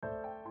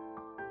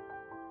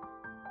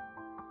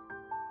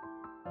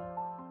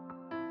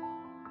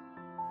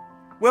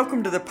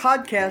Welcome to the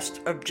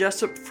podcast of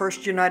Jessup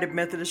First United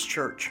Methodist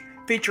Church,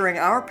 featuring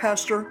our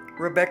pastor,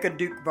 Rebecca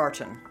Duke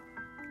Barton.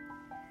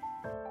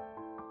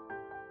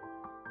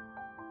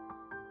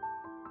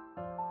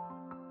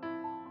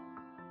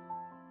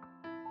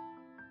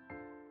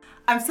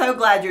 I'm so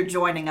glad you're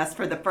joining us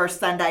for the first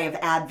Sunday of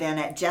Advent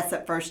at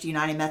Jessup First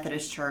United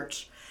Methodist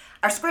Church.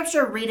 Our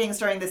scripture readings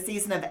during the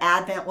season of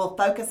Advent will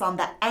focus on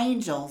the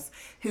angels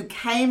who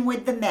came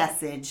with the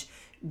message,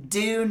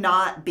 "Do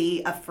not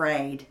be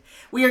afraid."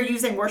 We are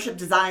using Worship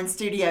Design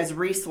Studios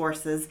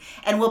resources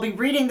and we'll be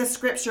reading the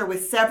scripture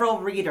with several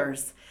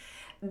readers.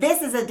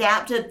 This is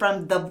adapted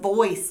from the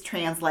Voice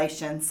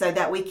translation so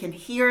that we can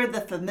hear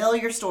the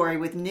familiar story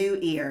with new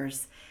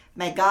ears.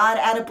 May God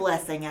add a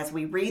blessing as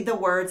we read the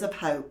words of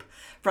hope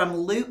from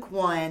Luke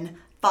 1,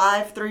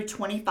 5 through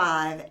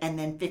 25, and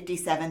then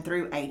 57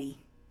 through 80.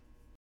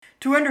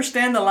 To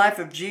understand the life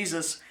of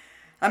Jesus,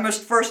 I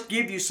must first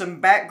give you some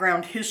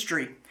background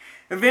history,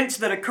 events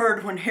that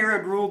occurred when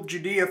Herod ruled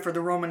Judea for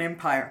the Roman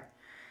Empire.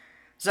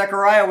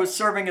 Zechariah was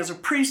serving as a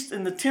priest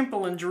in the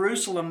temple in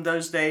Jerusalem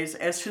those days,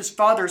 as his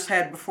fathers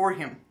had before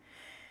him.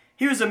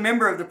 He was a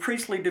member of the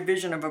priestly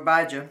division of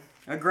Abijah,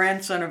 a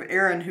grandson of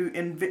Aaron who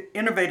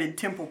innovated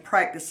temple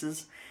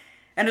practices,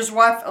 and his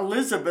wife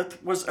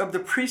Elizabeth was of the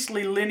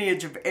priestly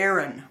lineage of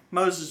Aaron,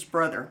 Moses'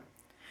 brother.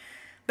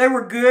 They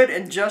were good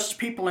and just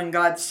people in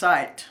God's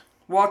sight,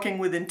 walking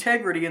with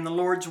integrity in the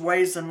Lord's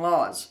ways and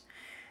laws.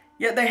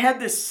 Yet they had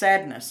this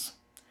sadness.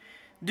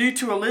 Due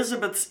to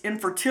Elizabeth's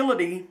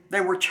infertility, they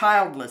were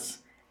childless,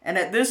 and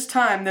at this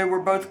time they were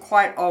both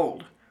quite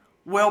old,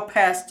 well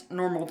past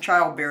normal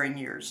childbearing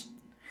years.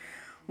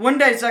 One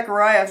day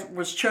Zechariah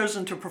was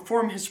chosen to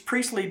perform his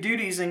priestly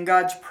duties in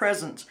God's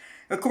presence,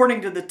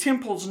 according to the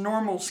temple's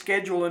normal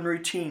schedule and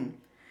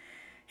routine.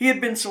 He had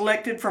been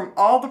selected from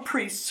all the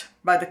priests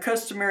by the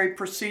customary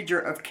procedure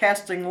of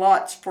casting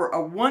lots for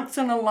a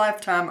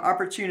once-in-a-lifetime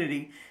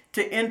opportunity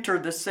to enter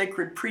the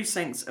sacred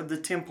precincts of the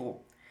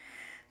temple.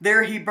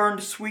 There he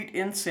burned sweet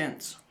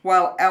incense,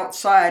 while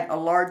outside a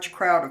large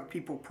crowd of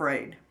people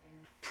prayed.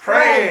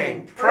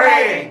 Praying,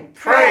 praying,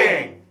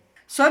 praying.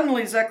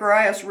 Suddenly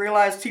Zacharias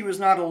realized he was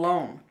not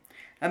alone.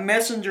 A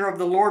messenger of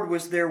the Lord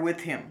was there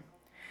with him.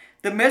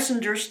 The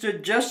messenger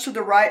stood just to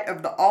the right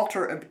of the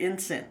altar of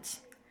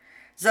incense.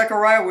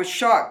 Zechariah was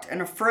shocked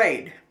and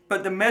afraid,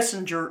 but the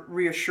messenger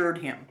reassured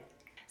him.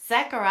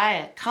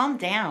 Zechariah, calm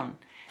down.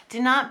 Do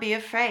not be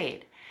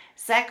afraid.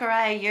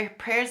 Zechariah, your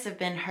prayers have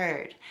been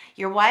heard.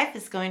 Your wife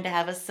is going to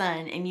have a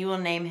son, and you will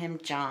name him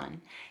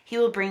John. He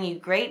will bring you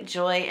great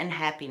joy and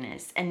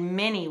happiness, and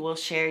many will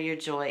share your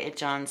joy at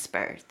John's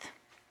birth.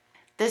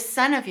 This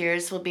son of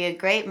yours will be a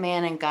great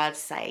man in God's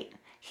sight.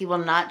 He will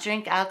not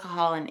drink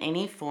alcohol in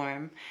any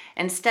form.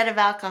 Instead of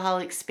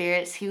alcoholic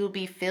spirits, he will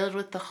be filled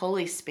with the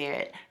Holy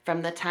Spirit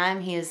from the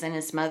time he is in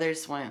his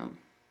mother's womb.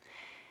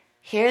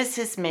 Here is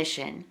his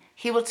mission.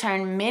 He will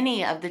turn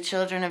many of the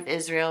children of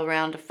Israel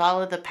around to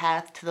follow the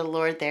path to the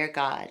Lord their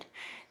God.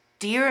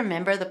 Do you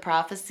remember the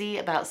prophecy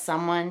about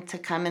someone to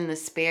come in the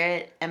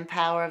spirit and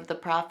power of the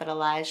prophet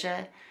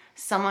Elijah?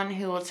 Someone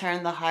who will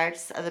turn the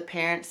hearts of the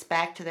parents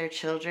back to their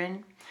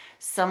children?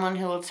 Someone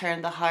who will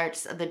turn the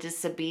hearts of the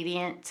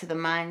disobedient to the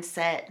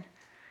mindset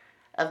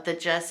of the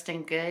just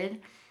and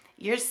good?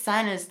 Your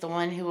son is the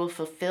one who will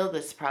fulfill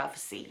this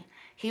prophecy.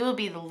 He will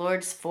be the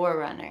Lord's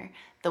forerunner,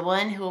 the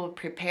one who will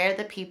prepare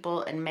the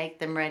people and make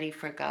them ready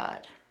for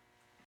God.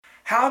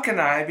 How can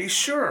I be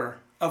sure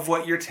of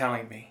what you're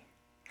telling me?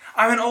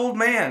 I'm an old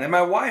man, and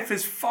my wife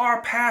is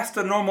far past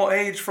the normal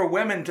age for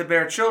women to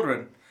bear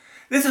children.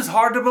 This is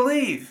hard to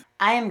believe.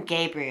 I am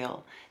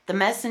Gabriel, the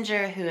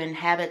messenger who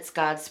inhabits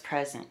God's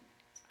presence.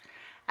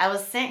 I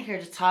was sent here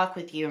to talk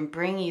with you and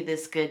bring you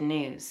this good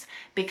news.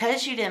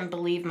 Because you didn't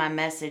believe my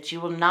message,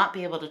 you will not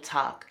be able to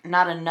talk,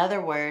 not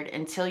another word,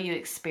 until you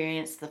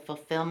experience the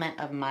fulfillment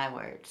of my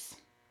words.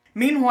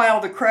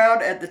 Meanwhile, the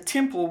crowd at the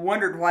temple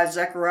wondered why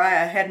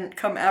Zechariah hadn't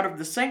come out of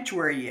the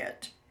sanctuary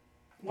yet.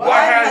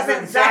 Why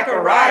hasn't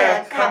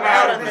Zechariah come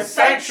out of the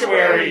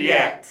sanctuary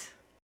yet?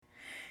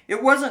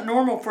 It wasn't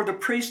normal for the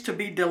priest to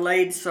be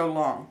delayed so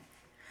long.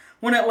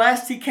 When at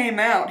last he came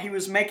out, he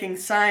was making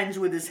signs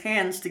with his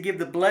hands to give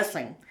the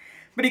blessing,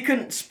 but he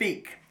couldn't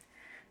speak.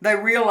 They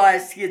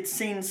realized he had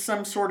seen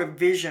some sort of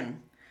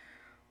vision.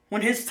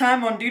 When his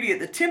time on duty at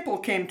the temple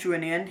came to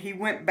an end, he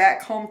went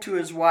back home to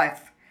his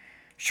wife.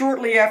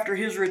 Shortly after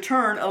his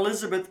return,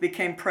 Elizabeth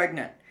became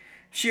pregnant.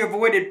 She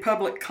avoided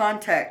public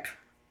contact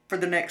for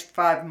the next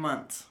 5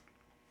 months.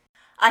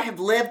 I have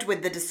lived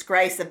with the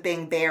disgrace of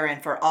being barren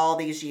for all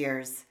these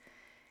years.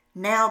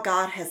 Now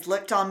God has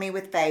looked on me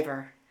with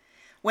favor.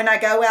 When I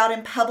go out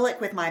in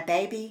public with my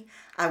baby,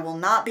 I will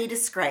not be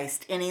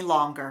disgraced any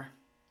longer.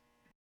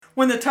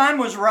 When the time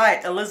was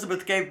right,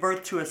 Elizabeth gave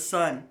birth to a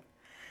son.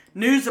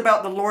 News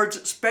about the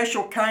Lord's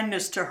special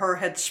kindness to her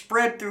had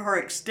spread through her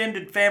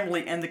extended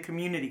family and the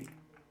community.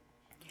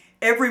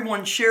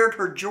 Everyone shared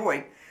her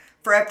joy,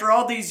 for after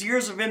all these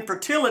years of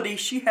infertility,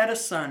 she had a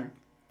son.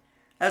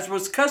 As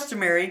was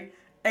customary,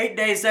 8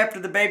 days after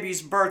the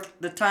baby's birth,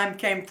 the time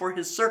came for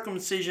his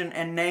circumcision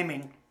and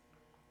naming.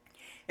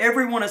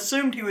 Everyone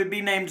assumed he would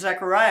be named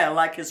Zechariah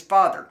like his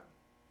father.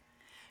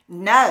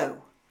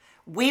 No,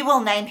 we will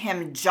name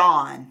him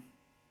John.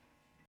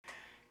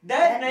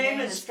 That name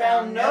is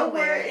found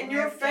nowhere in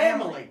your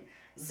family.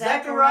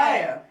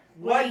 Zechariah,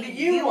 what do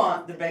you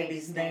want the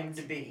baby's name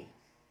to be?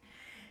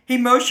 He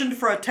motioned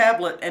for a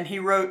tablet and he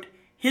wrote,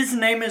 "His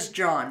name is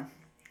John."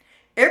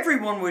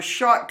 Everyone was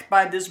shocked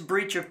by this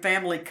breach of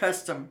family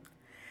custom.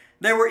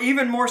 They were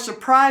even more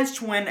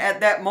surprised when, at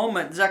that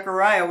moment,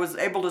 Zechariah was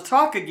able to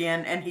talk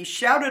again and he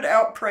shouted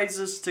out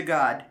praises to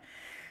God.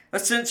 A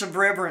sense of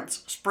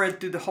reverence spread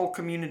through the whole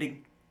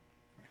community.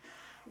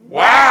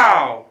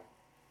 Wow!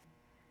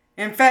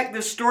 In fact,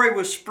 this story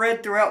was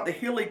spread throughout the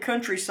hilly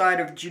countryside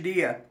of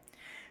Judea.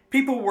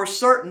 People were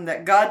certain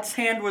that God's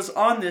hand was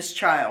on this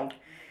child,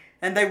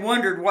 and they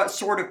wondered what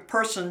sort of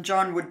person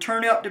John would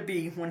turn out to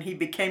be when he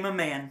became a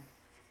man.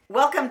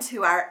 Welcome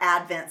to our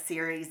Advent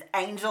series,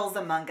 Angels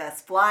Among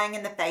Us, Flying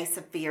in the Face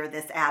of Fear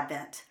this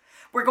Advent.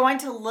 We're going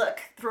to look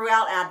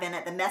throughout Advent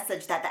at the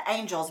message that the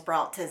angels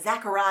brought to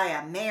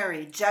Zechariah,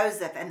 Mary,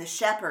 Joseph, and the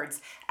shepherds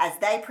as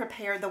they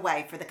prepare the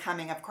way for the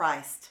coming of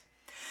Christ.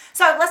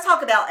 So let's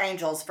talk about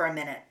angels for a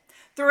minute.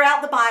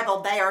 Throughout the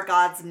Bible, they are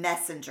God's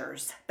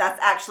messengers. That's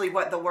actually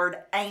what the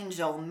word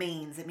angel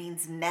means. It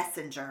means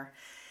messenger.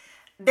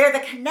 They're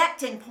the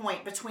connecting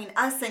point between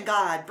us and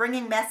God,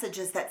 bringing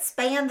messages that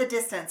span the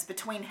distance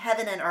between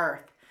heaven and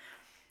earth.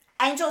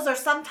 Angels are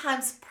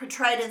sometimes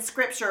portrayed in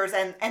scriptures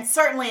and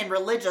certainly in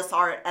religious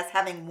art as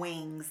having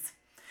wings.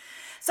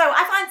 So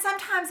I find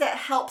sometimes it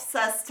helps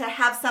us to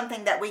have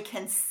something that we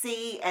can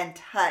see and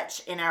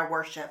touch in our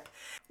worship.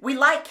 We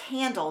light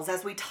candles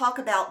as we talk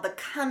about the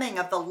coming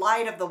of the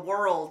light of the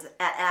world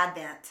at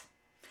Advent.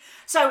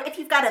 So if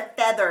you've got a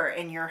feather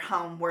in your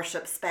home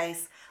worship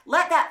space,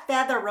 let that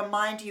feather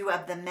remind you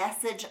of the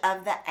message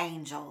of the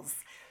angels.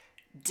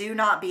 Do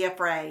not be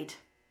afraid.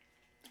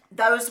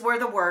 Those were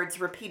the words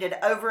repeated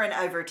over and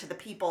over to the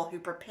people who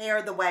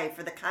prepared the way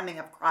for the coming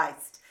of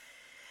Christ.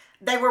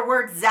 They were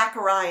words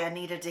Zechariah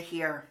needed to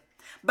hear.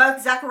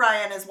 Both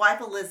Zechariah and his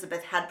wife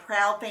Elizabeth had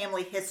proud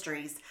family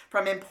histories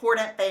from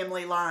important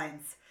family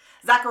lines.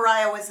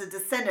 Zechariah was a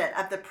descendant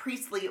of the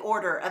priestly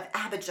order of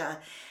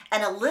Abijah,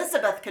 and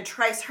Elizabeth could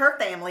trace her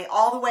family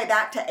all the way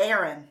back to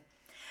Aaron.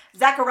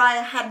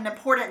 Zechariah had an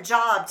important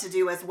job to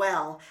do as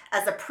well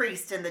as a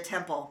priest in the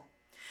temple.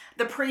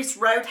 The priest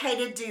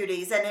rotated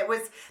duties, and it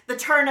was the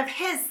turn of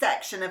his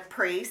section of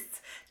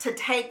priests to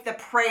take the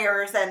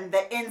prayers and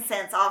the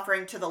incense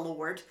offering to the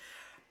Lord.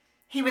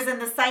 He was in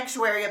the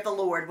sanctuary of the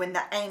Lord when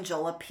the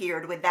angel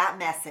appeared with that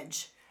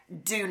message,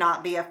 "Do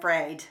not be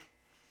afraid."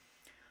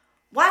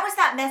 Why was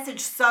that message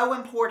so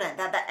important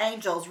that the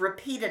angels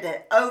repeated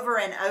it over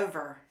and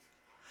over?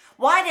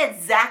 Why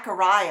did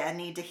Zechariah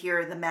need to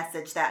hear the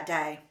message that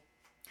day?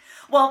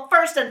 Well,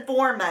 first and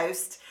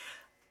foremost,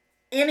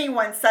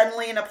 anyone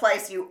suddenly in a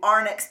place you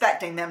aren't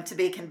expecting them to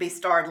be can be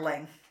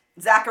startling.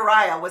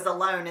 Zechariah was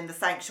alone in the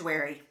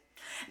sanctuary.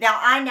 Now,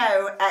 I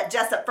know at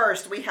Jessup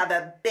First we have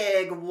a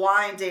big,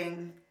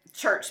 winding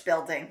church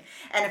building,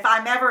 and if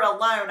I'm ever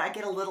alone, I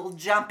get a little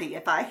jumpy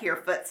if I hear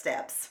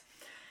footsteps.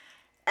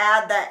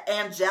 Add the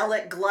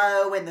angelic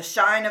glow and the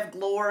shine of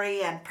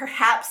glory and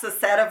perhaps a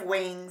set of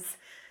wings.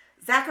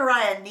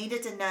 Zechariah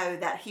needed to know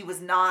that he was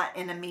not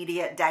in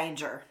immediate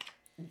danger.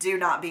 Do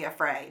not be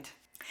afraid.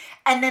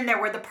 And then there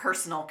were the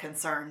personal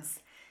concerns.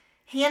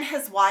 He and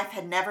his wife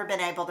had never been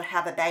able to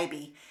have a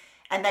baby,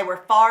 and they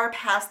were far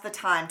past the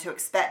time to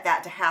expect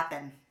that to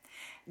happen.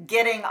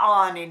 Getting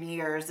on in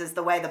years is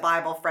the way the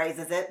Bible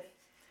phrases it.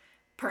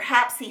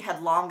 Perhaps he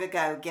had long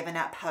ago given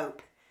up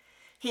hope.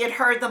 He had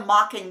heard the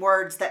mocking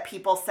words that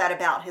people said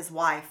about his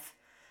wife.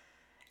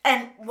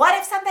 And what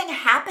if something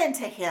happened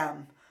to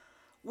him?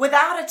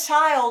 Without a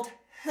child,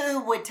 who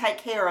would take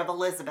care of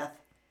Elizabeth?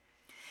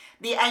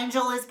 The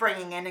angel is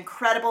bringing an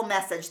incredible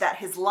message that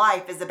his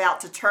life is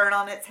about to turn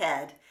on its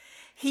head.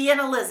 He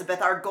and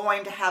Elizabeth are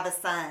going to have a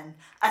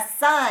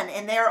son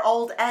in their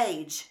old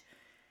age.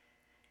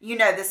 You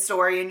know this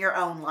story in your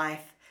own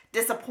life.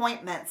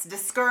 Disappointments,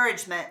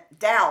 discouragement,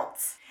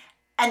 doubts.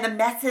 And the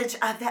message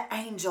of the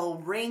angel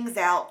rings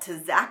out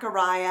to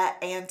Zechariah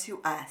and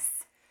to us.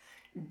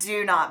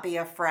 Do not be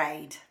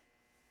afraid.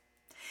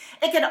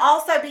 It can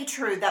also be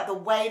true that the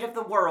weight of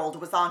the world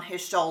was on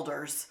his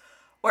shoulders,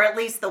 or at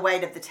least the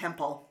weight of the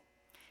temple.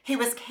 He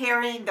was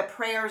carrying the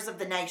prayers of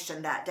the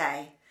nation that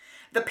day.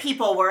 The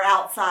people were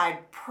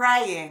outside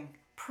praying,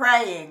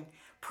 praying,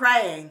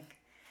 praying.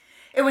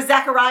 It was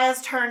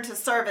Zechariah's turn to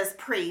serve as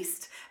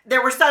priest.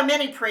 There were so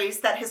many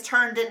priests that his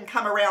turn didn't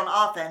come around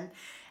often,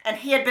 and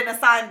he had been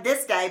assigned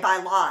this day by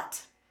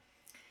lot.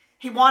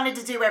 He wanted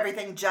to do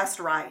everything just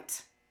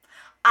right.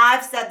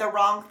 I've said the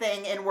wrong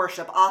thing in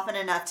worship often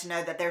enough to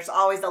know that there's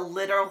always a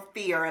little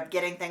fear of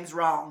getting things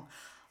wrong.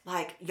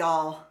 Like,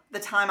 y'all, the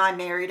time I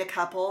married a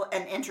couple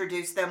and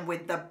introduced them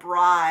with the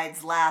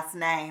bride's last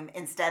name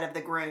instead of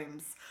the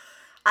groom's.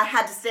 I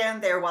had to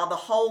stand there while the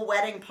whole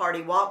wedding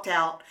party walked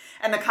out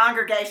and the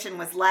congregation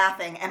was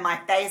laughing and my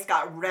face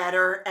got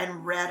redder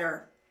and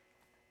redder.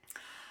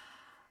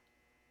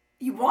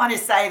 You want to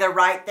say the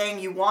right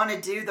thing. You want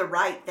to do the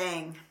right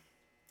thing.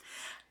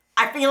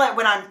 I feel it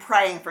when I'm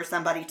praying for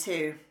somebody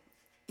too.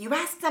 You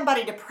ask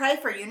somebody to pray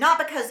for you, not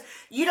because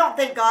you don't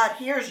think God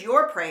hears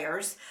your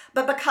prayers,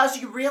 but because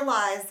you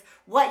realize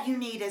what you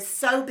need is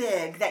so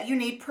big that you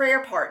need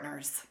prayer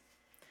partners.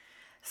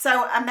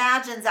 So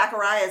imagine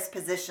Zechariah's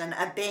position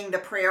of being the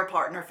prayer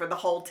partner for the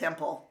whole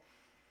temple.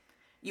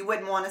 You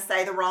wouldn't want to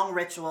say the wrong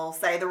ritual,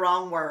 say the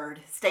wrong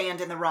word, stand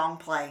in the wrong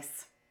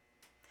place.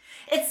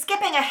 It's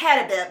skipping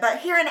ahead a bit, but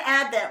here in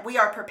Advent, we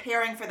are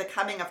preparing for the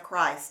coming of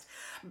Christ,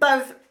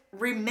 both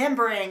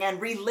remembering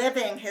and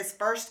reliving his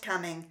first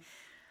coming,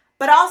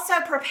 but also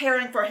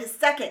preparing for his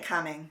second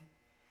coming.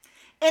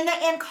 In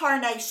the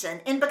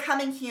incarnation, in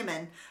becoming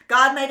human,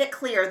 God made it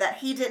clear that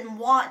he didn't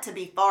want to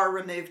be far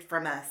removed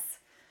from us.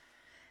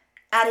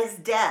 At his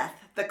death,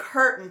 the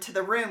curtain to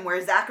the room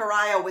where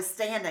Zechariah was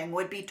standing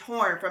would be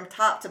torn from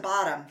top to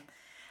bottom.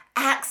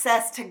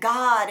 Access to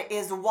God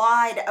is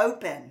wide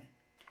open.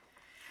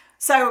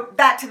 So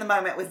back to the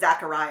moment with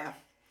Zechariah.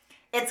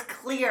 It's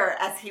clear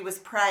as he was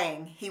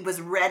praying, he was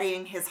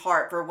readying his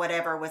heart for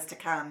whatever was to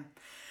come.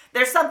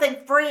 There's something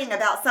freeing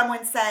about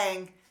someone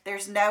saying,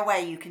 there's no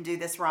way you can do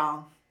this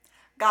wrong.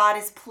 God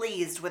is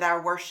pleased with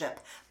our worship,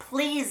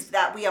 pleased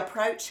that we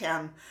approach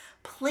him,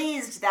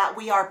 pleased that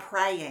we are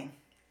praying.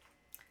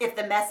 If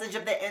the message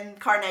of the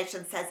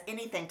incarnation says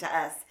anything to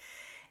us,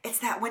 it's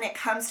that when it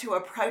comes to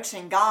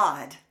approaching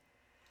God,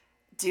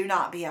 do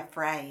not be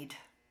afraid.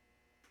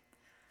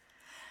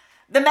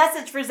 The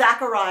message for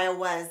Zechariah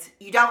was,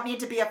 you don't need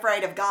to be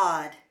afraid of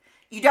God.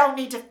 You don't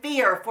need to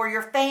fear for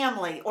your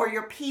family or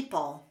your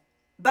people.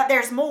 But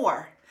there's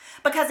more,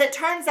 because it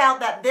turns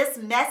out that this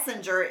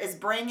messenger is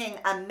bringing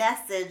a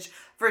message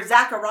for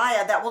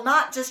Zechariah that will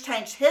not just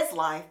change his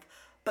life,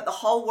 but the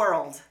whole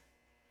world.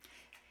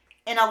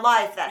 In a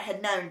life that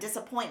had known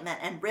disappointment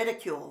and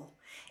ridicule,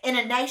 in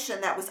a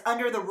nation that was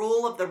under the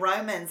rule of the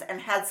Romans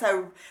and had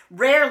so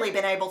rarely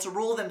been able to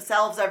rule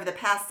themselves over the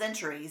past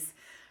centuries,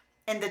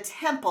 in the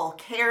temple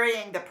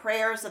carrying the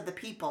prayers of the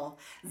people,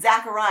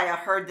 Zechariah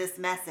heard this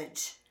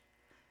message.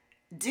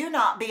 Do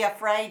not be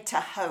afraid to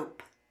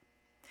hope.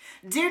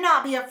 Do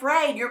not be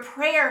afraid. Your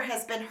prayer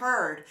has been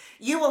heard.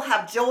 You will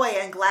have joy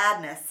and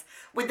gladness.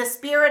 With the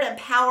spirit and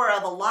power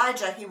of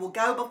Elijah, he will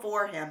go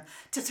before him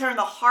to turn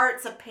the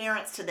hearts of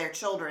parents to their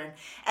children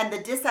and the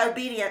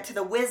disobedient to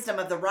the wisdom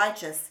of the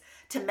righteous,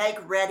 to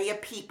make ready a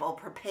people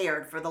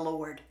prepared for the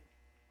Lord.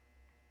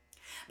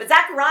 But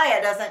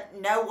Zechariah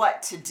doesn't know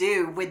what to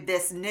do with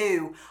this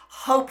new,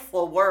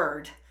 hopeful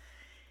word.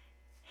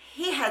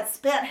 He had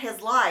spent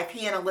his life,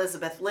 he and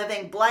Elizabeth,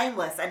 living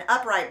blameless and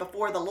upright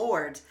before the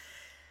Lord.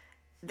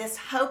 This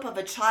hope of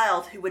a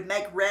child who would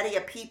make ready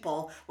a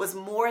people was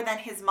more than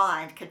his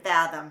mind could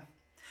fathom.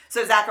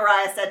 So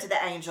Zechariah said to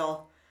the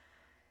angel,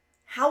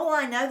 how will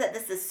I know that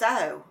this is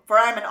so? For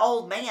I am an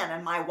old man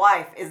and my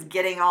wife is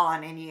getting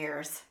on in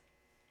years.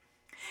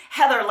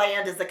 Heather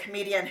Land is a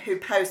comedian who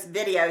posts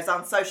videos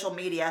on social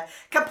media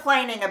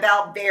complaining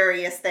about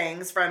various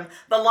things, from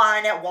the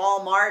line at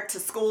Walmart to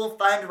school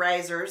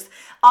fundraisers,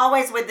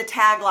 always with the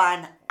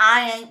tagline,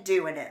 I ain't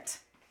doing it.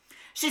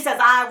 She says,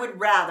 I would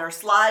rather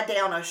slide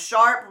down a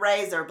sharp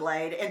razor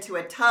blade into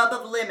a tub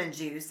of lemon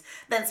juice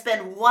than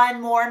spend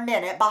one more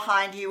minute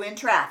behind you in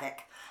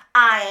traffic.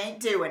 I ain't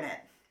doing it.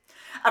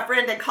 A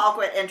friend in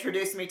Colquitt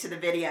introduced me to the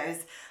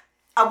videos.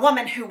 A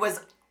woman who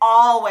was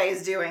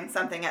always doing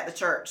something at the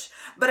church.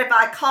 But if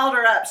I called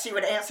her up, she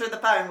would answer the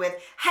phone with,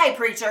 hey,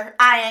 preacher,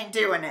 I ain't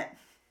doing it.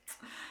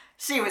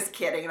 She was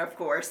kidding, of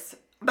course.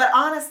 But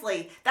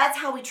honestly, that's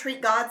how we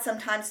treat God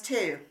sometimes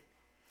too.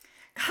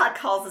 God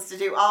calls us to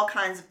do all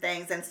kinds of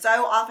things, and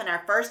so often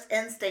our first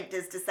instinct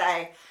is to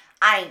say,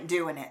 I ain't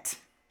doing it.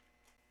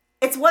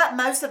 It's what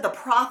most of the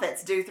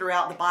prophets do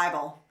throughout the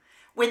Bible.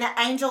 When the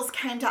angels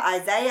came to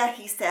Isaiah,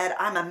 he said,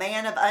 I'm a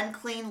man of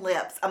unclean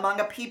lips, among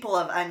a people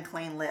of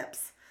unclean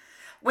lips.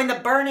 When the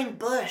burning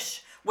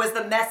bush was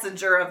the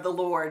messenger of the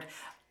Lord,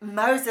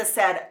 Moses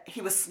said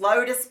he was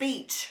slow to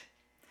speech.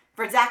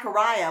 For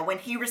Zechariah, when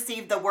he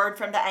received the word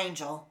from the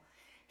angel,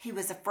 he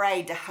was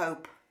afraid to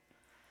hope.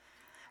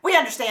 We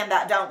understand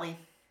that, don't we?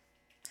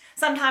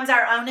 Sometimes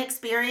our own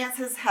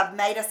experiences have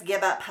made us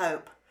give up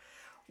hope.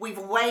 We've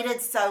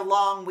waited so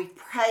long, we've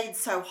prayed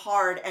so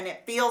hard, and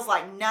it feels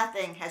like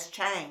nothing has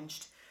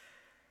changed.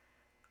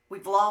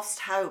 We've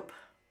lost hope.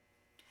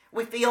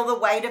 We feel the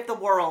weight of the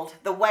world,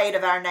 the weight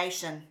of our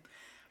nation.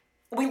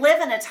 We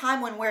live in a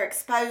time when we're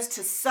exposed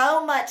to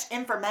so much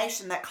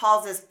information that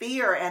causes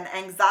fear and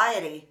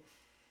anxiety.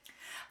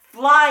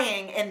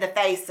 Flying in the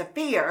face of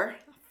fear,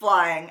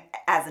 flying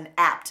as an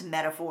apt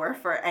metaphor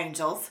for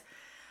angels,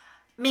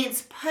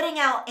 means putting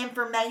out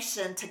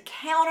information to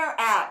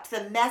counteract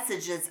the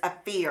messages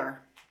of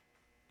fear.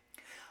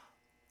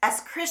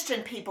 As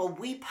Christian people,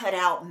 we put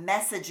out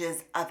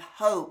messages of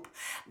hope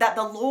that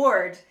the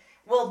Lord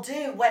will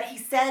do what he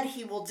said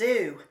he will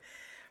do.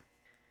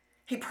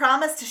 He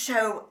promised to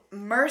show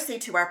mercy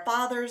to our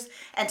fathers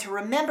and to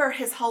remember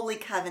his holy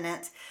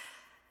covenant,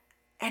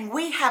 and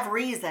we have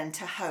reason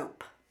to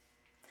hope.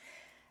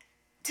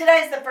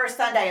 Today's the first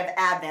Sunday of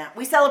Advent.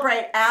 We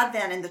celebrate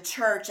Advent in the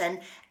church and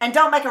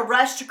don't make a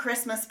rush to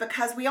Christmas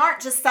because we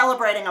aren't just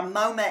celebrating a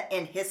moment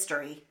in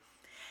history.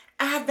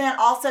 Advent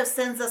also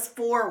sends us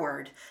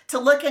forward to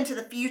look into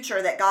the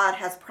future that God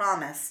has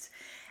promised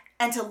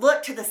and to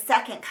look to the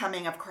second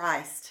coming of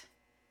Christ.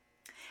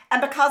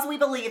 And because we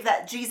believe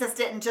that Jesus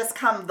didn't just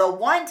come the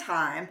one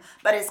time,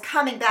 but is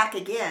coming back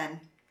again,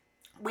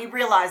 we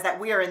realize that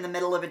we are in the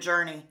middle of a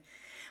journey.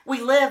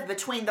 We live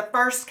between the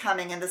first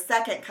coming and the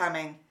second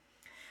coming.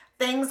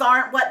 Things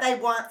aren't what they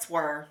once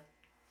were,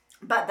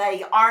 but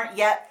they aren't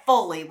yet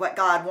fully what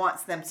God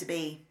wants them to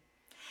be.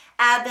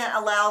 Advent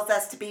allows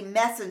us to be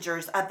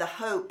messengers of the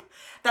hope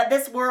that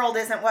this world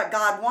isn't what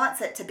God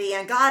wants it to be,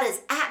 and God is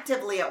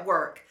actively at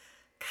work,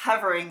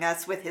 covering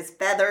us with his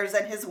feathers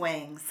and his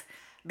wings,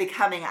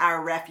 becoming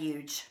our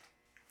refuge.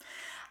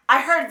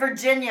 I heard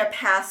Virginia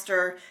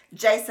pastor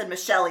Jason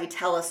Micheli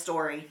tell a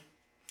story.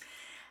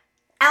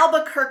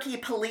 Albuquerque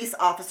police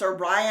officer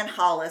Ryan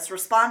Hollis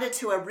responded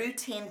to a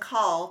routine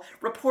call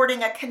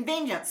reporting a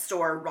convenience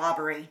store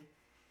robbery.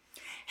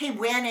 He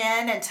went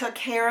in and took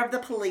care of the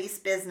police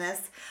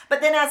business, but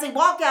then as he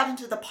walked out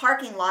into the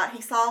parking lot,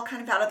 he saw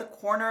kind of out of the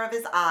corner of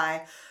his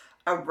eye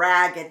a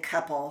ragged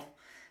couple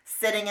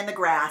sitting in the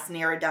grass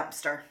near a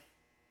dumpster.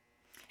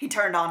 He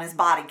turned on his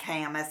body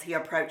cam as he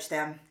approached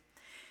them.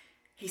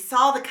 He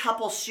saw the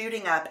couple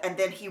shooting up, and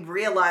then he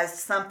realized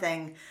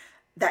something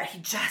that he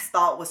just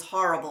thought was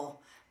horrible.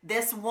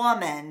 This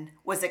woman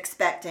was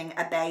expecting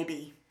a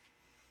baby.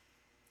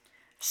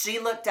 She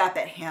looked up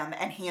at him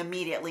and he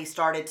immediately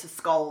started to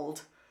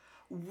scold.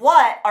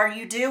 "What are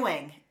you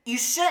doing? You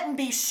shouldn't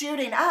be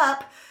shooting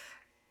up.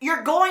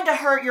 You're going to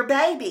hurt your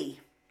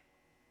baby."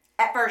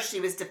 At first she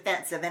was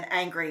defensive and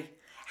angry.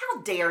 "How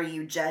dare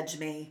you judge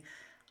me?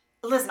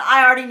 Listen,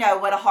 I already know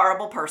what a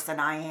horrible person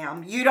I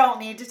am. You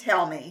don't need to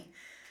tell me."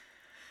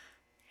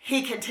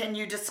 He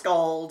continued to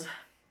scold.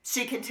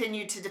 She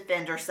continued to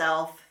defend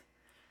herself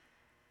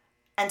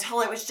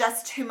until it was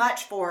just too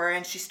much for her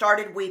and she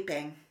started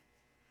weeping.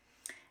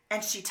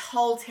 And she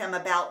told him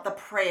about the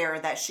prayer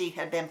that she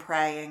had been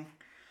praying,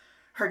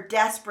 her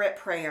desperate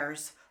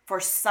prayers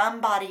for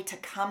somebody to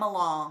come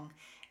along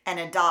and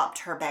adopt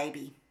her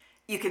baby.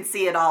 You can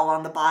see it all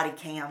on the body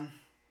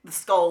cam, the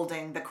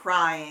scolding, the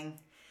crying,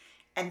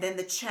 and then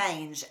the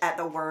change at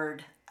the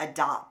word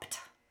adopt.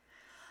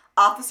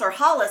 Officer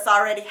Hollis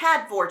already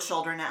had 4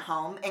 children at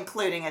home,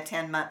 including a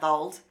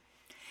 10-month-old.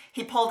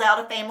 He pulled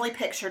out a family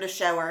picture to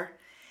show her,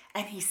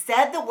 and he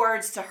said the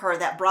words to her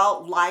that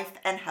brought life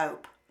and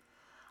hope.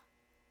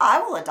 "I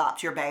will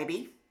adopt your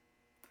baby."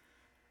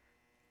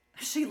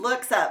 She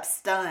looks up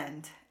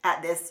stunned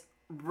at this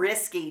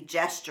risky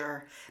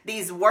gesture,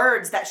 these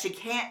words that she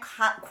can't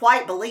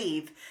quite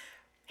believe.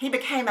 He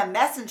became a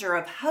messenger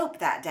of hope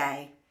that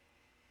day.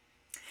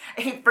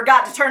 He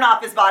forgot to turn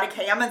off his body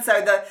cam, and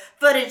so the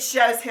footage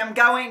shows him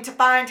going to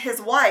find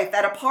his wife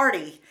at a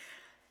party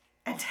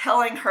and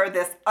telling her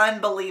this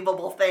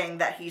unbelievable thing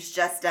that he's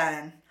just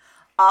done,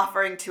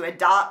 offering to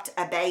adopt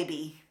a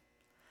baby.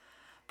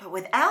 But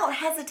without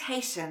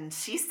hesitation,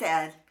 she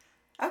said,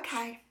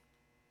 "Okay."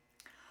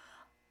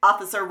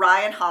 Officer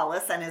Ryan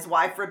Hollis and his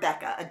wife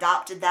Rebecca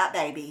adopted that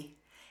baby,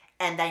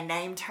 and they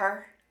named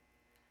her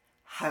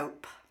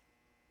Hope.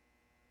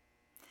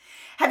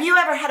 Have you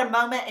ever had a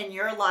moment in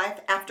your life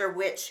after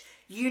which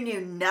you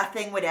knew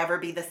nothing would ever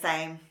be the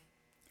same?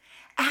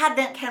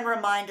 Advent can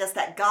remind us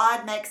that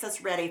God makes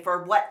us ready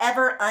for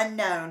whatever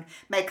unknown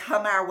may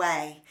come our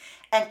way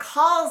and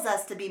calls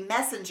us to be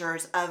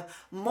messengers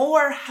of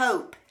more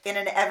hope in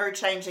an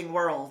ever-changing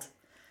world.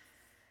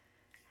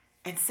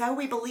 And so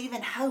we believe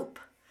in hope.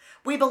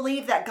 We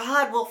believe that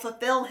God will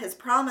fulfill his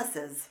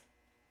promises.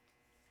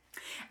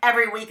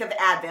 Every week of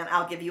Advent,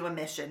 I'll give you a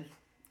mission,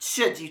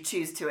 should you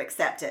choose to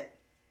accept it.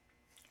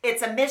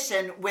 It's a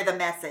mission with a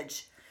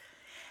message.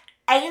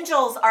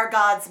 Angels are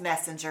God's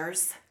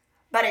messengers,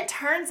 but it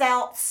turns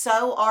out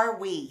so are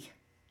we.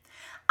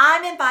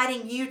 I'm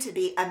inviting you to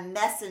be a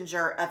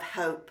messenger of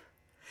hope.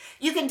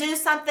 You can do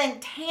something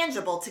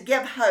tangible to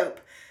give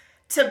hope,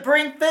 to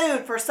bring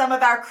food for some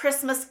of our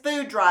Christmas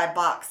food drive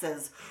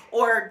boxes,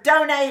 or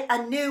donate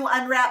a new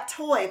unwrapped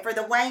toy for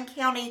the Wayne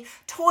County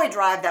toy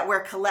drive that we're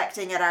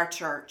collecting at our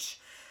church.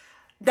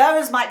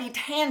 Those might be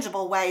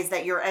tangible ways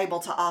that you're able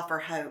to offer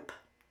hope.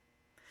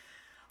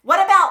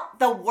 What about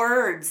the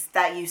words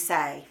that you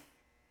say?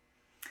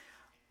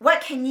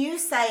 What can you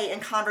say in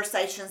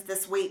conversations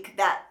this week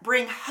that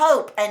bring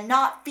hope and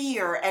not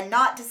fear and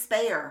not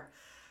despair?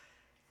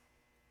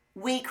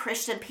 We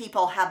Christian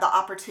people have the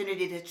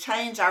opportunity to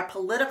change our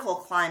political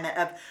climate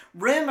of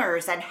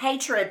rumors and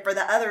hatred for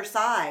the other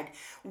side.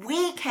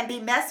 We can be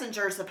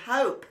messengers of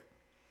hope.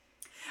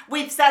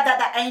 We've said that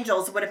the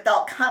angels would have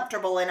felt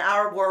comfortable in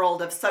our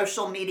world of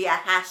social media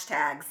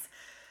hashtags.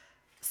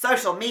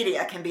 Social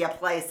media can be a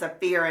place of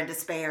fear and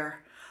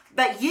despair,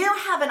 but you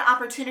have an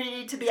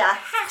opportunity to be a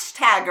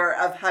hashtagger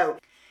of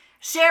hope.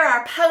 Share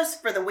our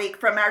post for the week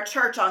from our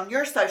church on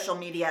your social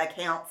media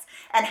accounts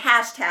and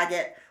hashtag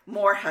it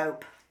More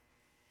Hope.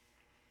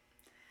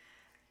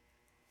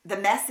 The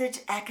message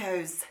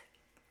echoes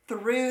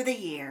through the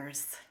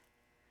years.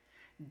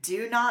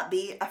 Do not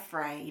be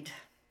afraid.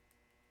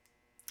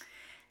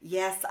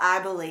 Yes, I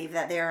believe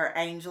that there are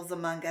angels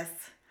among us.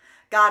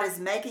 God is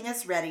making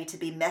us ready to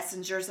be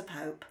messengers of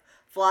hope,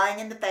 flying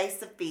in the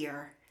face of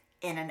fear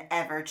in an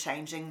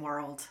ever-changing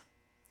world.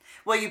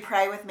 Will you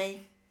pray with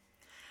me?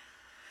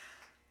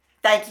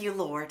 Thank you,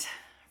 Lord,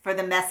 for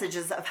the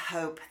messages of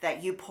hope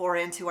that you pour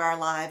into our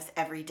lives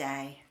every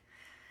day.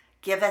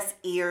 Give us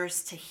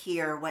ears to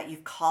hear what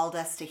you've called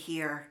us to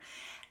hear,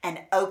 and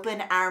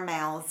open our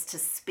mouths to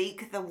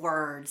speak the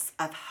words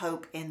of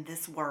hope in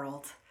this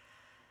world.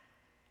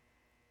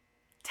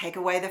 Take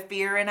away the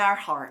fear in our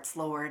hearts,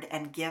 Lord,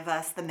 and give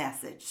us the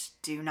message.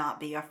 Do not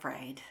be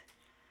afraid.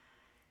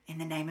 In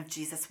the name of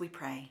Jesus we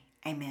pray.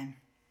 Amen.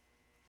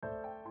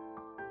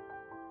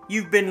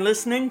 You've been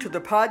listening to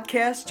the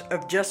podcast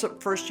of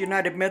Jessup First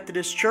United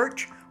Methodist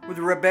Church with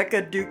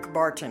Rebecca Duke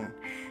Barton.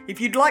 If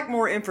you'd like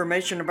more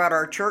information about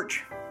our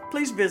church,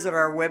 please visit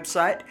our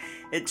website.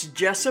 It's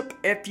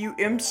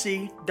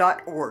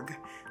jessupfumc.org.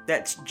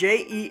 That's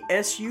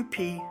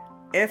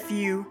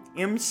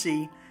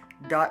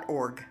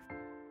JESUPFUMC.org.